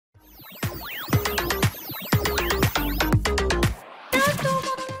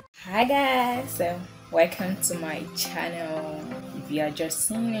Hi guys, welcome to my channel. If you are just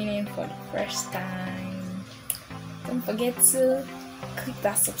tuning in for the first time, don't forget to click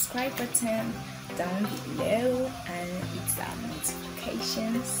that subscribe button down below and hit that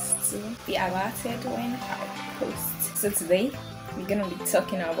notifications to be alerted when I post. So today we're gonna be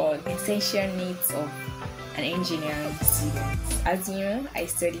talking about the essential needs of an engineering student. As you know, I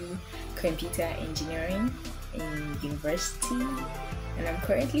study computer engineering in university and I'm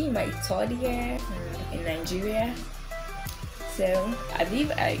currently in my third year in Nigeria. So I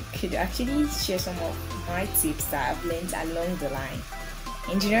believe I could actually share some of my tips that I've learned along the line.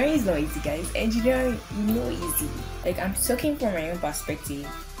 Engineering is not easy, guys. Engineering is not easy. Like, I'm talking from my own perspective.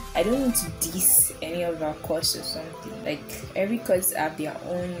 I don't want to diss any of our course or something. Like, every course have their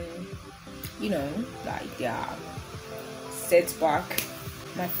own, like their setback.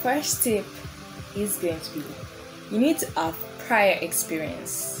 My first tip is going to be, you need to have prior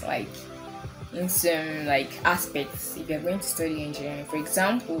experience, like in some aspects. If you're going to study engineering, for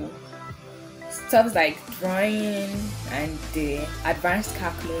example, stuff like drawing and the advanced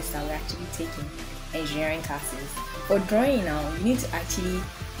calculus that we're actually taking engineering classes. For drawing now, you need to actually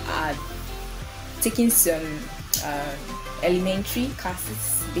taking some elementary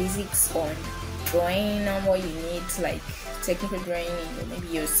classes, basics on drawing and what you need, like technical drawing, maybe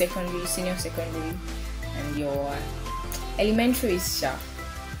your secondary, senior secondary, and your elementary is sharp.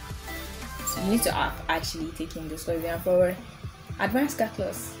 So you need to have actually taken this. For example, advanced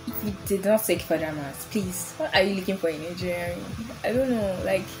calculus. If you did not take further maths, please, what are you looking for in engineering? I don't know,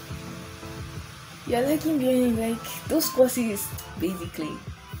 like you're looking behind like those courses, basically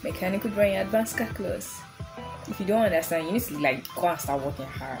mechanical drawing, advanced calculus. If you don't understand, you need to go and start working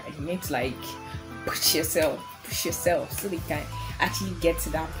hard. You need to push yourself so they can actually get to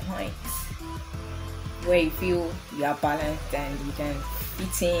that point where you feel you are balanced and you can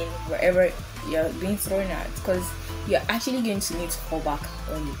fit in wherever you're being thrown at, because you're actually going to need to fall back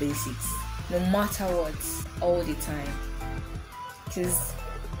on the basics no matter what, all the time. Because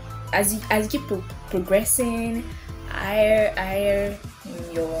as you keep progressing higher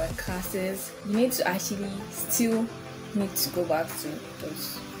in your classes, you need to actually still need to go back to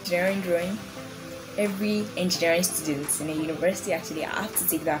those engineering drawing. Every engineering student in a university actually have to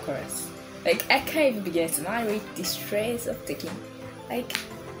take that course. Like, I can't even begin to narrate the stress of taking, you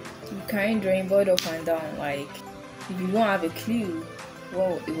carrying drawing board up and down. Like, if you don't have a clue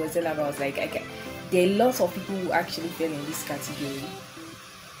what it was all about, there are lots of people who actually fell in this category.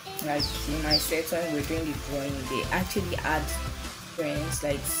 Like in my set, when we're doing the drawing, they actually had friends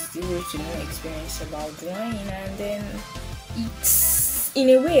 0 to no experience about drawing, and then it's in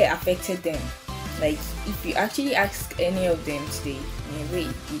a way affected them. Like, if you actually ask any of them today, in a way,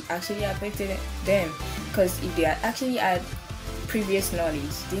 it actually affected them, because if they had actually had previous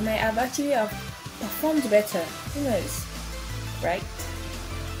knowledge, they might have actually performed better. Who knows, right?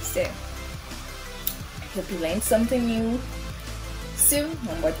 So, I hope you learned something new. So,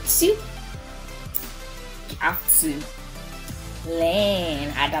 number 2, you have to learn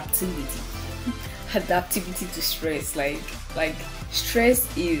adaptivity. Adaptivity to stress. Like stress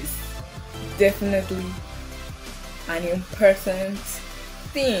is definitely an important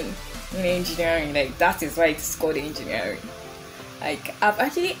thing in engineering. That is why it's called engineering. I've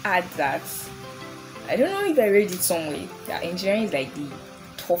actually had that. I don't know if I read it somewhere that engineering is the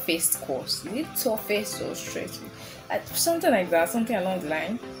toughest course. Is it toughest or stressful? Something like that, something along the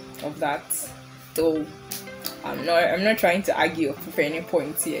line of that. Though I'm not trying to argue or prove any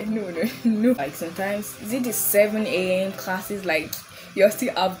points here. No. Sometimes, is it the 7 a.m. classes? You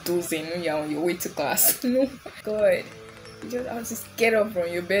still have those when you're on your way to class. No, God, you just have to get up from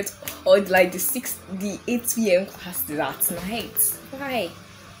your bed, or the 8 p.m. classes at night. Why?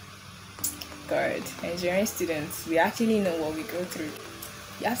 God, engineering students, we actually know what we go through.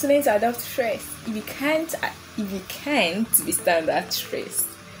 You have to learn to adapt to stress. If you can't withstand that stress,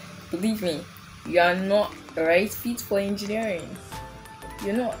 believe me, you are not the right fit for engineering.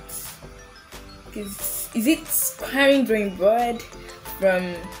 You're not. Because is it carrying drawing board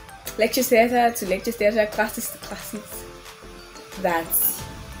from lecture theatre to lecture theatre, classes to classes, that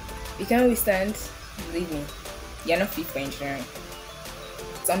you can't withstand? Believe me, you're not fit for engineering.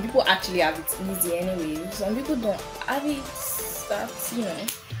 Some people actually have it easy anyway. Some people don't have it.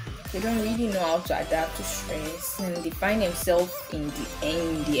 They don't really know how to adapt to stress, and they find themselves in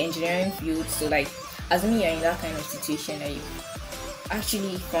the engineering field. So assuming you're in that kind of situation, that you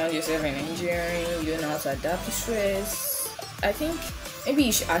actually found yourself in engineering, you don't know how to adapt to stress, I think maybe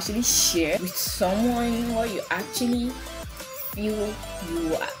you should actually share with someone what you actually feel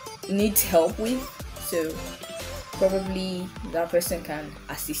you need help with. So probably that person can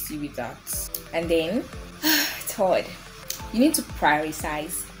assist you with that. And then third, you need to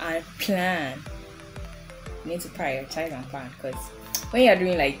prioritize and plan. You need to prioritize and plan, because when you're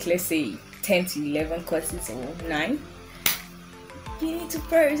doing, like, let's say 10 to 11 courses or 9, you need to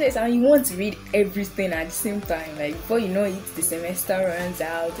prioritize, and you want to read everything at the same time. Like, before you know it, the semester runs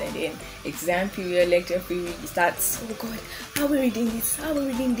out, and then exam period, lecture period starts. Oh god, how are we reading this? How are we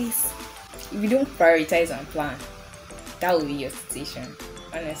reading this? If you don't prioritize and plan, that will be your situation.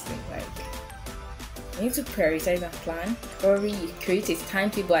 Honestly, like, you need to prioritize and plan. Probably you create a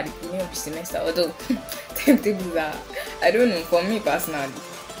timetable at the beginning of the semester. Although timetables are, I don't know, for me personally,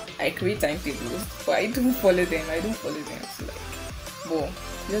 I create timetables, but I don't follow them. So, like, but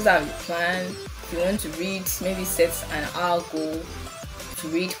just have a plan. If you want to read, maybe set an hour goal to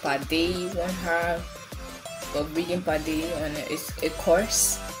read per day, 1 hour of reading per day on a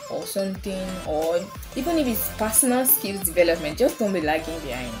course or something, or even if it's personal skills development, just don't be lagging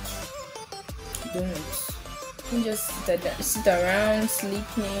behind. Don't just sit around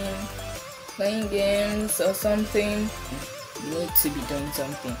sleeping, playing games or something. You need to be doing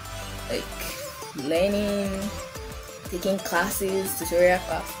something, like learning, taking classes, tutorial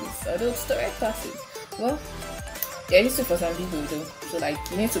classes. Although tutorial classes, well, they're useful for some people though. So, like,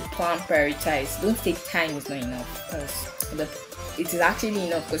 you need to plan, prioritize. Don't take time, it's not enough, because it is actually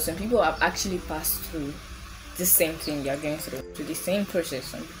enough, because some people have actually passed through the same thing you're going through, to the same process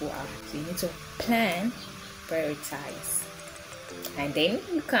some people are. So you need to plan, prioritize, and then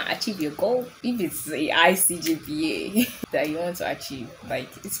you can achieve your goal. If it's a ICGPA that you want to achieve, like,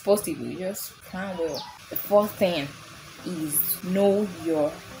 it's possible. You just plan well. The fourth thing is know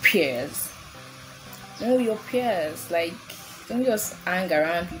your peers. Know your peers. Like, don't just hang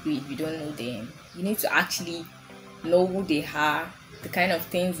around people if you don't know them. You need to actually know who they are, the kind of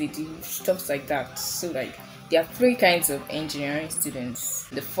things they do, stuff like that. So, like, there are 3 kinds of engineering students.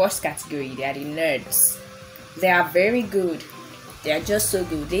 The first category, they are the nerds. They are very good. They are just so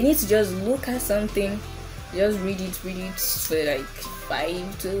good. They need to just look at something, just read it for like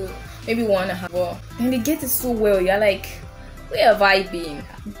 5 to maybe 1.5 hours, and they get it so well. You're like, where have I been?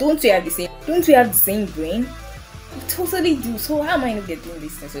 Don't we have the same brain? We totally do. So how am I not getting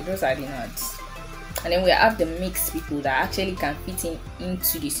this thing? So those are the nerds. And then we have the mixed people that actually can fit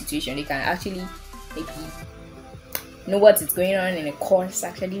into the situation. They can actually maybe know what is going on in a course,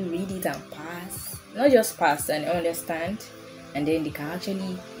 actually read it and pass. Not just pass and understand. And then they can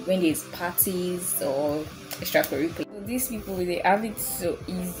actually, when there's parties or extracurricular, these people, they have it so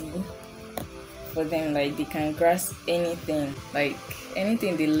easy for them. Like, they can grasp anything, like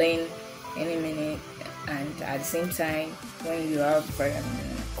anything they learn any minute. And at the same time, when you have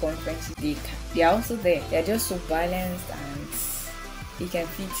conferences, they are also there. They are just so balanced and they can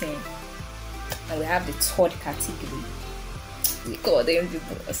fit in. And we have the third category. We call them the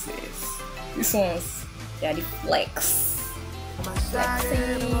bosses. These ones, they are the flex.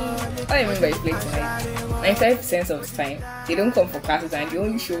 Flexing. What I mean by flexing, like, 95% of the time, they don't come for classes and they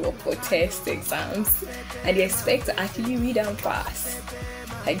only show up for tests, exams, and they expect to actually read and pass.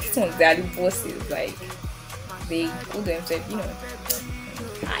 Like, these ones, they are the bosses. Like, they call themselves,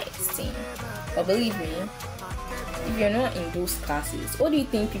 highest team. But believe me, if you're not in those classes, what do you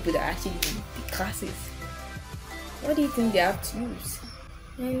think people that actually do the classes, what do you think they have to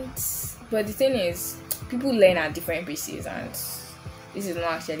use? But the thing is, people learn at different paces, and this is not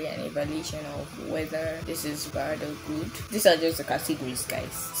actually an evaluation of whether this is bad or good. These are just the categories,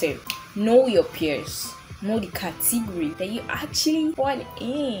 guys. So know your peers, know the category that you actually fall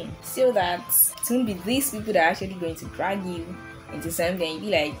in, so that it won't be these people that are actually going to drag you into something and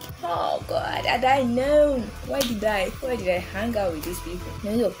you be like, oh god, had I known, why did I hang out with these people?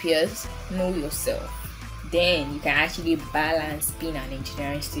 Know your peers, know yourself. Then you can actually balance being an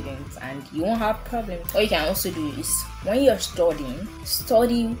engineering student and you won't have problems. What you can also do is, when you're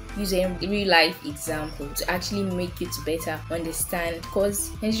study using real life examples to actually make you to better understand,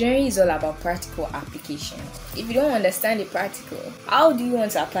 because engineering is all about practical applications. If you don't understand the practical, how do you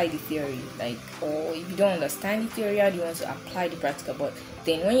want to apply the theory? Like, or if you don't understand the theory, how do you want to apply the practical? But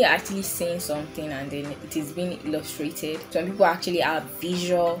then when you're actually saying something and then it is being illustrated, some people actually have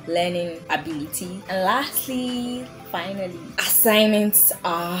visual learning ability. And lastly, finally, assignments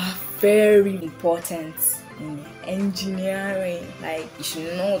are very important in engineering. Like, you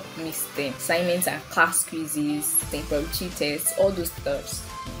should not miss them. Assignments and class quizzes, temporary tests, all those stuffs,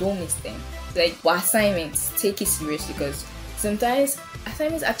 don't miss them. Like, for assignments, take it seriously, because sometimes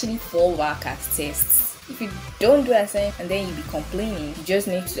assignments actually fall back as tests. If you don't do assignments and then you be complaining, you just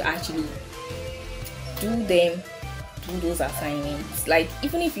need to actually do those assignments. Like,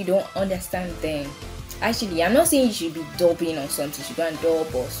 even if you don't understand them, Actually, I'm not saying you should be dubbing or something, you should go and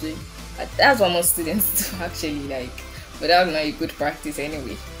dub or so. That's what most students do actually, like, but that's not a good practice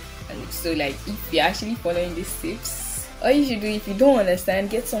anyway. And so, like, if you're actually following these tips, all you should do, if you don't understand,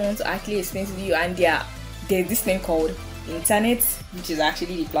 get someone to actually explain to you. And there's this thing called internet, which is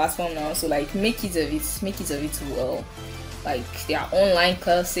actually the platform now, so like make use of it well. Like, there are online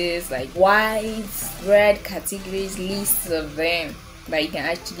classes, like widespread categories, lists of them that you can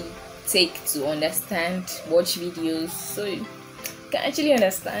actually take to understand, watch videos, so you can actually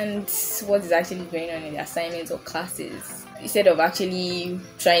understand what is actually going on in the assignments or classes, instead of actually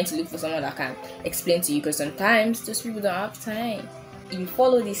trying to look for someone that can explain to you, because sometimes those people don't have time. If you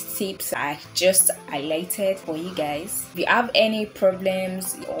follow these tips I just highlighted for you guys, if you have any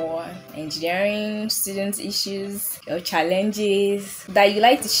problems or engineering student issues or challenges that you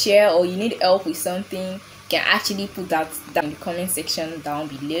like to share, or you need help with something, you can actually put that down in the comment section down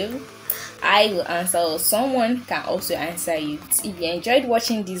below. I will answer, or someone can also answer you. If you enjoyed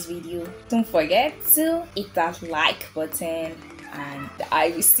watching this video, don't forget to hit that like button, and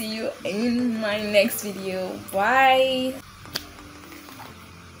I will see you in my next video. Bye.